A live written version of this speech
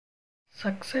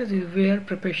Success is where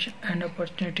preparation and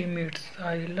opportunity meets.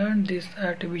 I learned this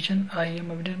at Evision. I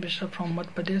am Abhinesh from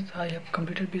Madhya Pradesh. I have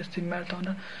completed BSc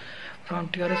Marathoner from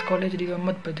TRS College, Riga,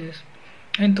 Madhya Pradesh.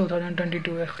 In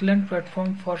 2022, excellent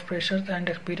platform for freshers and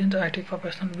experienced IT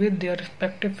professionals with their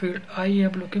respective field. I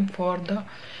am looking for the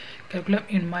curriculum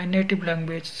in my native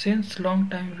language since long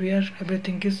time where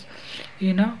everything is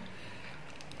in a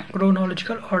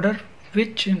chronological order,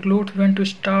 which includes when to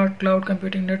start, cloud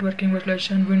computing, networking,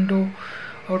 virtualization, window,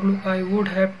 Outlook. I would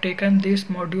have taken these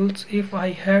modules if I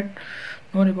had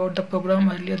known about the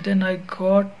program earlier. Then I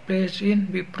got placed in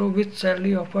WIPRO with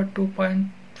salary offered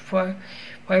 2.5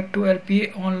 to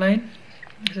LPA online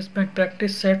assessment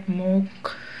practice set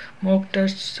mock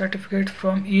test certificate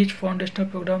from each foundational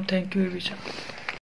program. Thank you, Evision.